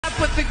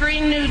with the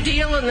Green New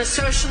Deal and the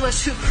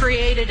socialists who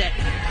created it.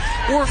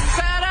 We're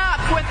fed up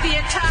with the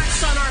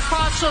attacks on our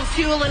fossil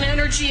fuel and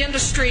energy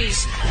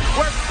industries.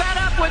 We're fed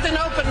up with an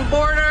open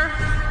border.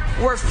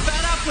 We're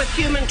fed up with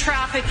human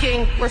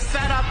trafficking. We're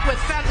fed up with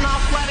fentanyl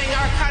flooding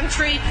our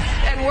country.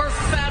 And we're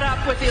fed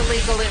up with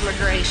illegal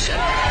immigration.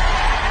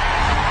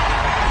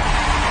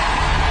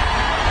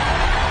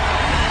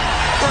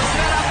 We're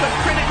fed up with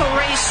critical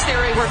race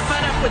theory. We're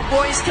fed up with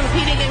boys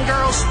competing in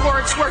girls'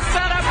 sports. We're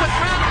fed up with...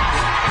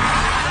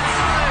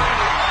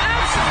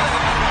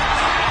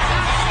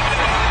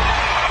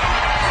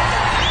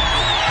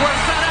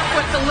 We're fed up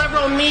with the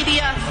liberal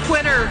media,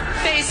 Twitter,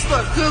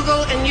 Facebook,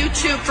 Google, and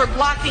YouTube for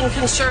blocking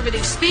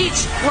conservative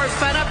speech. We're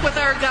fed up with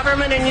our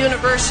government and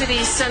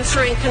universities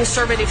censoring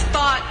conservative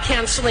thought,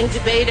 canceling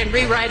debate, and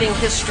rewriting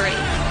history.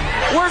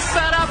 We're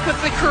fed up with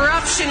the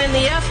corruption in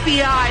the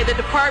FBI, the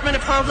Department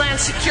of Homeland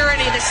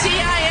Security, the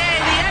CIA,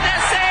 the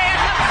NSA, and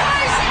the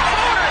police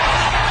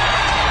force.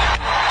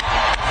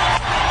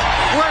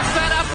 We're fed